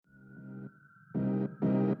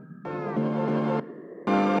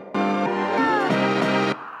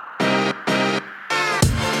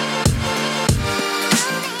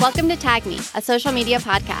Welcome to Tag Me, a social media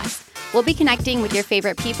podcast. We'll be connecting with your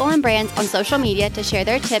favorite people and brands on social media to share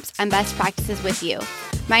their tips and best practices with you.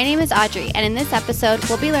 My name is Audrey, and in this episode,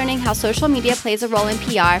 we'll be learning how social media plays a role in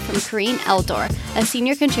PR from Karine Eldor, a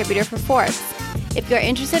senior contributor for Forbes. If you're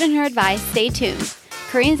interested in her advice, stay tuned.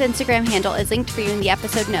 Karine's Instagram handle is linked for you in the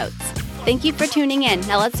episode notes. Thank you for tuning in.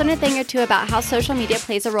 Now let's learn a thing or two about how social media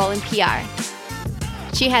plays a role in PR.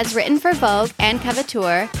 She has written for Vogue and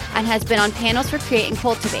Coveteur and has been on panels for Create and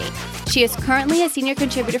Cultivate. She is currently a senior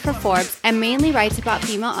contributor for Forbes and mainly writes about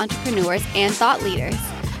female entrepreneurs and thought leaders.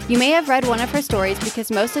 You may have read one of her stories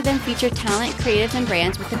because most of them feature talent, creatives, and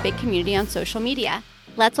brands with a big community on social media.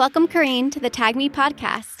 Let's welcome Karine to the Tag Me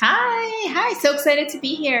podcast. Hi. So excited to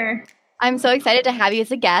be here. I'm so excited to have you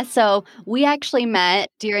as a guest. So we actually met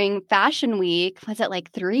during Fashion Week, was it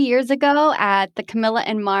like 3 years ago at the Camilla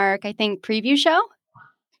and Mark, I think, preview show?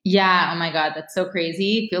 Yeah. Oh my God. That's so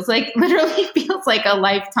crazy. Literally feels like a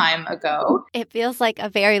lifetime ago. It feels like a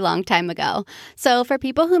very long time ago. So for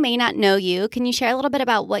people who may not know you, can you share a little bit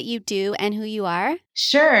about what you do and who you are?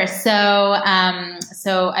 Sure. So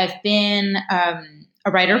I've been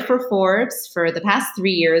a writer for Forbes for the past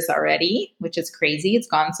 3 years already, which is crazy. It's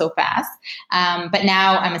gone so fast. But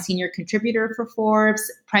now I'm a senior contributor for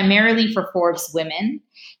Forbes, primarily for Forbes Women.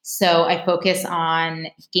 So I focus on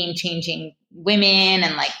game-changing women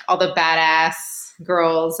and like all the badass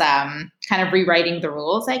girls, kind of rewriting the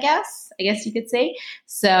rules, I guess you could say.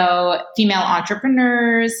 So female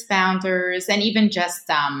entrepreneurs, founders, and even just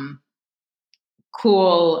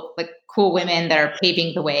cool women that are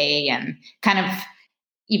paving the way and kind of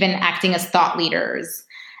even acting as thought leaders.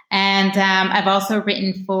 And I've also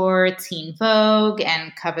written for Teen Vogue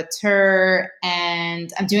and Coveteur,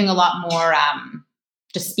 and I'm doing a lot more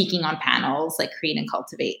just speaking on panels like Create and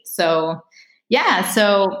Cultivate. So yeah,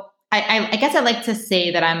 so I guess I like to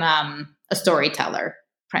say that I'm a storyteller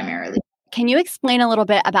primarily. Can you explain a little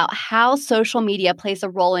bit about how social media plays a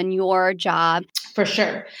role in your job? For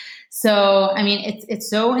sure. So, I mean, it's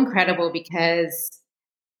so incredible because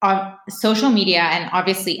social media and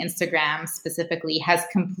obviously Instagram specifically has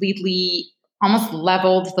completely almost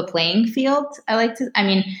leveled the playing field.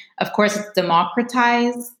 Of course, it's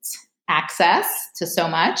democratized access to so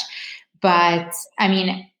much, but I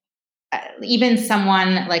mean, even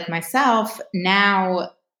someone like myself now,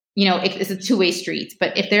 it's a two-way street,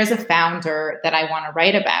 but if there's a founder that I want to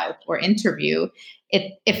write about or interview,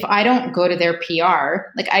 if I don't go to their PR,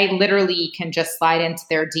 like I literally can just slide into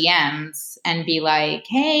their DMs and be like,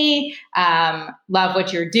 hey, love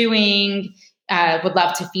what you're doing. Would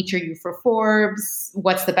love to feature you for Forbes.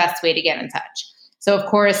 What's the best way to get in touch? So of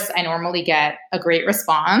course, I normally get a great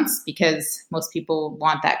response because most people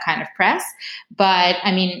want that kind of press. But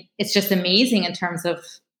I mean, it's just amazing in terms of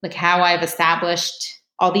like how I've established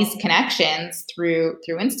all these connections through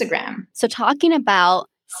Instagram. So talking about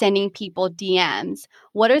sending people DMs,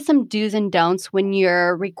 what are some do's and don'ts when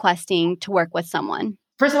you're requesting to work with someone?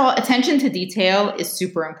 First of all, attention to detail is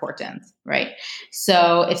super important, right?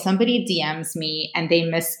 So if somebody DMs me and they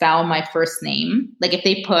misspell my first name, like if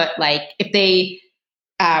they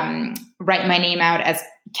write my name out as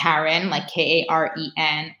Karen, like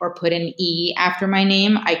Karen, or put an E after my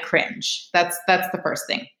name, I cringe. That's the first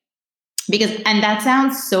thing. And that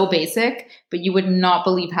sounds so basic, but you would not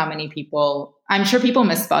believe how many people, I'm sure people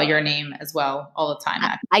misspell your name as well all the time.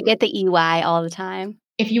 Actually. I get the EY all the time.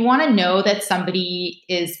 If you want to know that somebody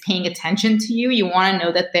is paying attention to you, you want to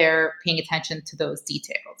know that they're paying attention to those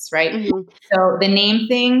details, right? Mm-hmm. So the name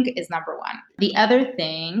thing is number one. The other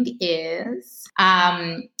thing is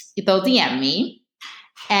they'll DM me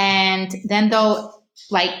and then they'll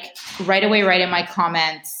like right away write in my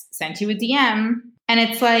comments, sent you a DM. And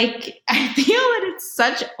it's like, I feel that it's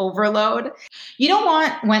such overload. You don't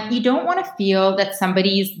want to feel that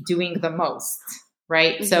somebody's doing the most,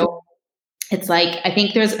 right? Mm-hmm. So it's like, I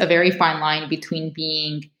think there's a very fine line between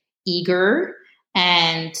being eager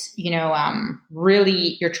and,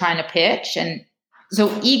 really you're trying to pitch. And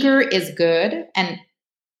so eager is good and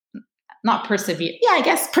not persevere. Yeah, I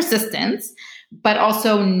guess persistence, but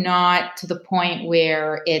also not to the point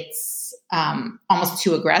where it's almost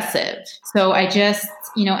too aggressive. So I just,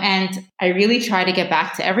 and I really try to get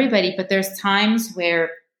back to everybody, but there's times where,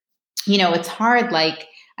 it's hard. Like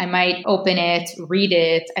I might open it, read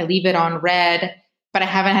it, I leave it on read, but I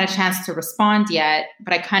haven't had a chance to respond yet,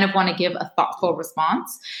 but I kind of want to give a thoughtful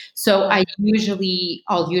response. So I'll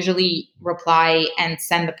usually reply and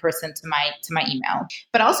send the person to my email.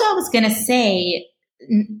 But also I was going to say,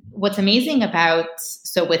 what's amazing with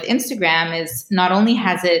Instagram is not only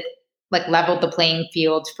has it like leveled the playing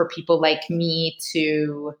field for people like me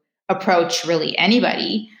to approach really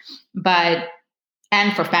anybody, but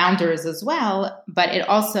and for founders as well. But it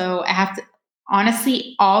also, I have to,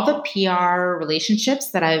 honestly, all the PR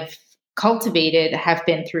relationships that I've cultivated have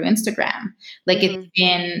been through Instagram. Like it's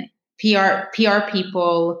been PR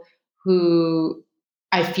people who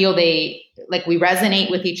I feel we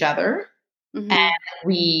resonate with each other and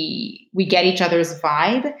we get each other's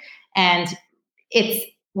vibe. And it's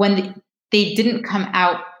when they didn't come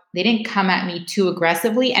at me too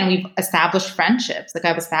aggressively, and we've established friendships. Like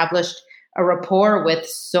I've established a rapport with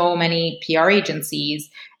so many PR agencies.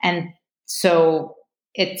 And so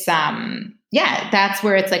it's, that's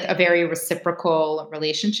where it's like a very reciprocal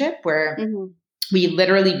relationship where we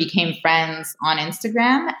literally became friends on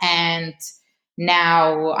Instagram, and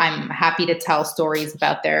now I'm happy to tell stories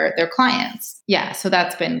about their clients. Yeah, so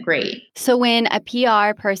that's been great. So when a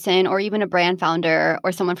PR person or even a brand founder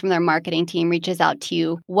or someone from their marketing team reaches out to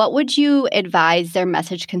you, what would you advise their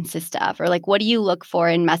message consist of? Or like, what do you look for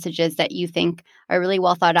in messages that you think are really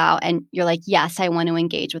well thought out and you're like, yes, I want to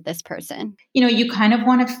engage with this person? You kind of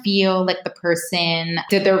want to feel like the person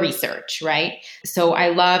did their research, right? So I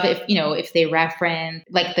love if they reference,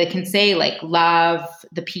 like they can say like, love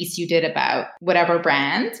the piece you did about whatever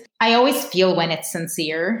brand. I always feel when it's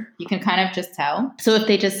sincere, you can kind of just tell. So if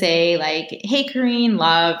they just say like, hey, Karine,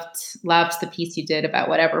 loved the piece you did about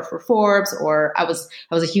whatever for Forbes, or I was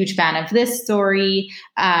a huge fan of this story.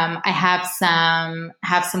 I have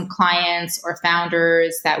some clients or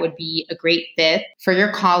founders that would be a great fit for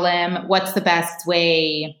your column. What's the best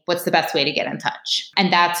way to get in touch?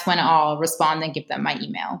 And that's when I'll respond and give them my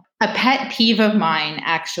email. A pet peeve of mine,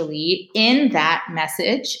 actually, in that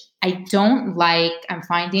message, I'm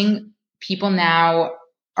finding people now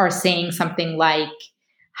are saying something like,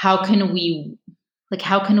 how can we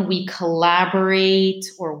collaborate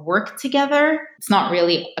or work together? It's not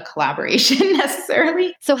really a collaboration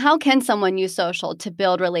necessarily. So how can someone use social to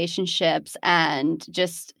build relationships and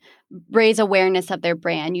just raise awareness of their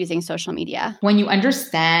brand using social media? When you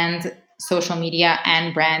understand social media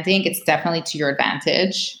and branding, it's definitely to your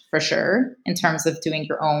advantage for sure in terms of doing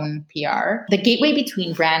your own PR. The gateway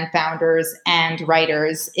between brand founders and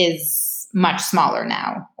writers is much smaller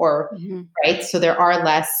now, right? So there are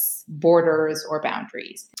less borders or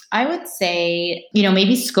boundaries. I would say,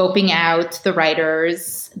 maybe scoping out the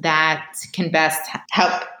writers that can best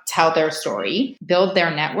help tell their story, build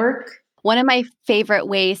their network. One of my favorite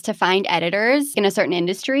ways to find editors in a certain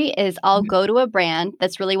industry is I'll go to a brand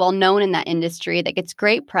that's really well known in that industry, that gets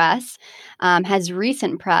great press, has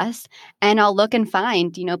recent press, and I'll look and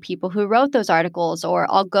find, people who wrote those articles, or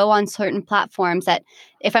I'll go on certain platforms that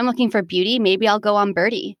if I'm looking for beauty, maybe I'll go on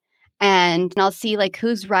Byrdie. And I'll see like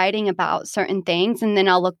who's writing about certain things. And then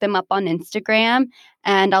I'll look them up on Instagram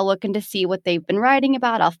and I'll look into see what they've been writing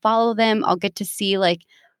about. I'll follow them. I'll get to see like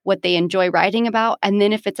what they enjoy writing about. And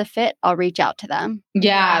then if it's a fit, I'll reach out to them.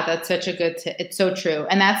 Yeah, that's such a good tip. It's so true.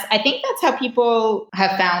 And I think that's how people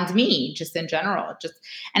have found me just in general.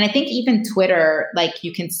 And I think even Twitter, like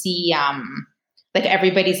you can see like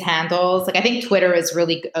everybody's handles. Like I think Twitter is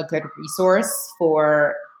really a good resource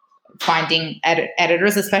for finding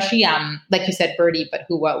editors, especially like you said, Byrdie, but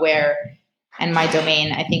Who, What, Where, and My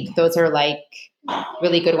Domain. I think those are like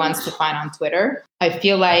really good ones to find on Twitter. I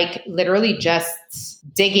feel like literally just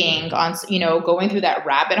digging on, going through that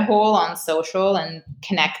rabbit hole on social and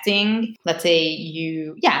connecting. Let's say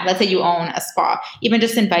you own a spa, even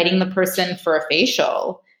just inviting the person for a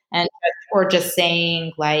facial, or just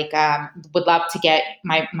saying like, would love to get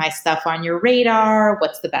my stuff on your radar.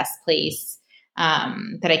 What's the best place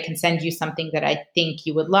that I can send you something that I think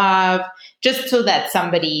you would love, just so that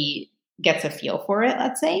somebody gets a feel for it,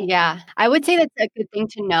 let's say. Yeah. I would say that's a good thing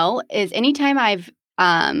to know is anytime I've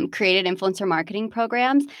created influencer marketing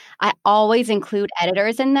programs, I always include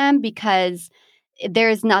editors in them, because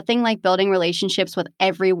there's nothing like building relationships with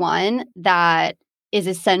everyone that is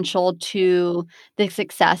essential to the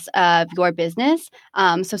success of your business.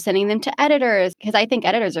 So sending them to editors, because I think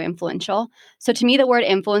editors are influential. So to me, the word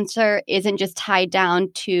influencer isn't just tied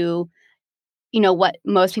down to, what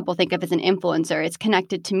most people think of as an influencer. It's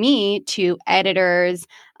connected to me to editors,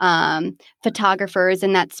 photographers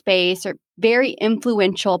in that space, or very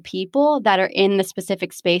influential people that are in the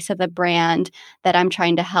specific space of the brand that I'm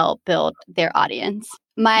trying to help build their audience.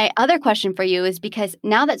 My other question for you is, because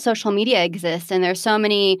now that social media exists and there's so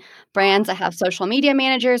many brands that have social media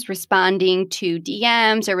managers responding to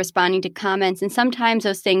DMs or responding to comments, and sometimes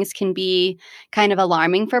those things can be kind of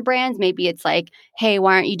alarming for brands. Maybe it's like, hey,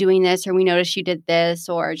 why aren't you doing this? Or we noticed you did this,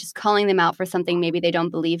 or just calling them out for something maybe they don't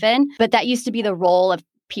believe in. But that used to be the role of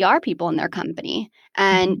PR people in their company.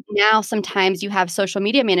 And now sometimes you have social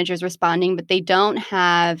media managers responding, but they don't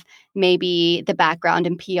have maybe the background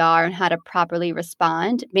in PR and how to properly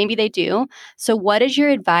respond. Maybe they do. So what is your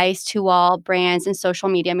advice to all brands and social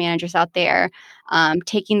media managers out there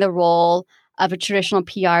taking the role of a traditional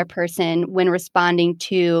PR person when responding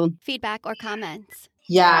to feedback or comments?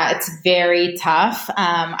 Yeah, it's very tough.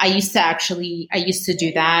 I used to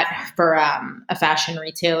do that for a fashion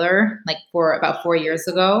retailer, like for about 4 years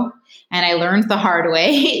ago. And I learned the hard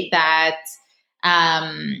way that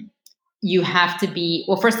you have to be,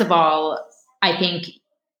 well, first of all, I think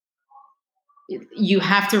you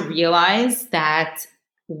have to realize that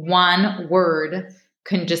one word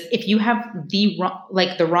can just, if you have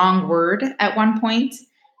the wrong word at one point,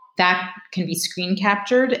 that can be screen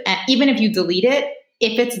captured. And even if you delete it,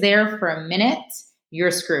 if it's there for a minute, you're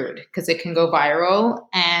screwed because it can go viral.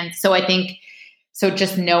 And so I think,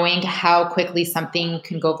 just knowing how quickly something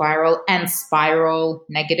can go viral and spiral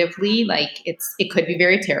negatively, like it could be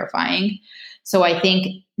very terrifying. So I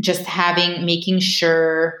think just making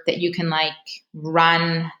sure that you can like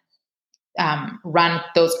run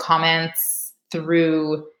those comments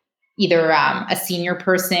through either a senior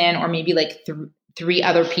person or maybe like three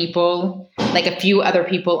other people, like a few other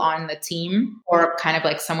people on the team, or kind of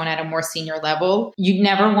like someone at a more senior level. You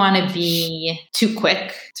never want to be too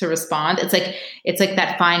quick to respond. It's like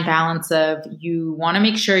that fine balance of, you want to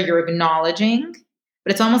make sure you're acknowledging,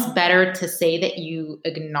 but it's almost better to say that you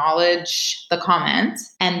acknowledge the comment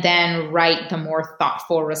and then write the more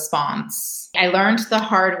thoughtful response. I learned the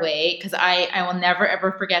hard way because I will never,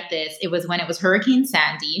 ever forget this. It was when it was Hurricane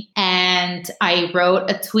Sandy, and I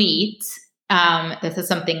wrote a tweet. This is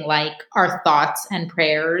something like, our thoughts and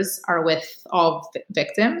prayers are with all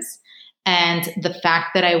victims. And the fact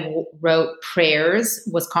that I wrote prayers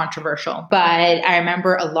was controversial. But I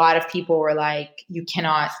remember a lot of people were like, you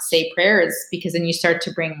cannot say prayers, because then you start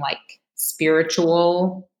to bring like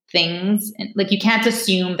spiritual things. And like, you can't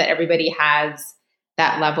assume that everybody has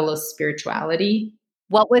that level of spirituality.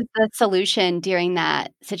 What was the solution during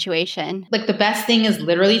that situation? Like, the best thing is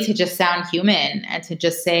literally to just sound human and to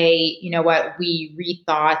just say, you know what, we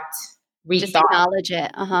rethought. Just acknowledge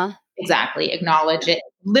it. Exactly. Acknowledge it.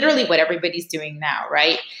 Literally what everybody's doing now,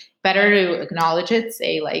 right? Better to acknowledge it,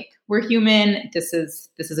 say like, we're human. This is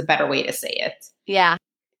a better way to say it. Yeah.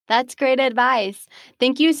 That's great advice.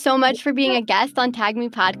 Thank you so much for being a guest on Tag Me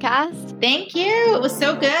Podcast. Thank you. It was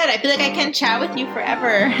so good. I feel like I can chat with you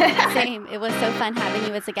forever. Same. It was so fun having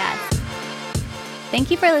you as a guest.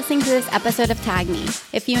 Thank you for listening to this episode of Tag Me.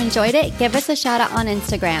 If you enjoyed it, give us a shout out on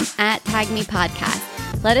Instagram at Tag Me Podcast.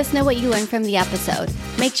 Let us know what you learned from the episode.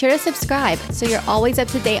 Make sure to subscribe so you're always up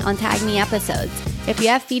to date on Tag Me episodes. If you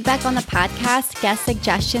have feedback on the podcast, guest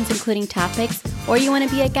suggestions, including topics, or you want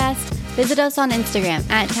to be a guest, visit us on Instagram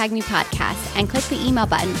at Tag Me Podcast and click the email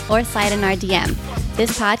button or slide in our DM.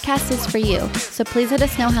 This podcast is for you, so please let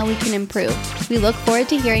us know how we can improve. We look forward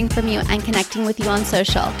to hearing from you and connecting with you on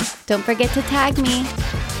social. Don't forget to tag me.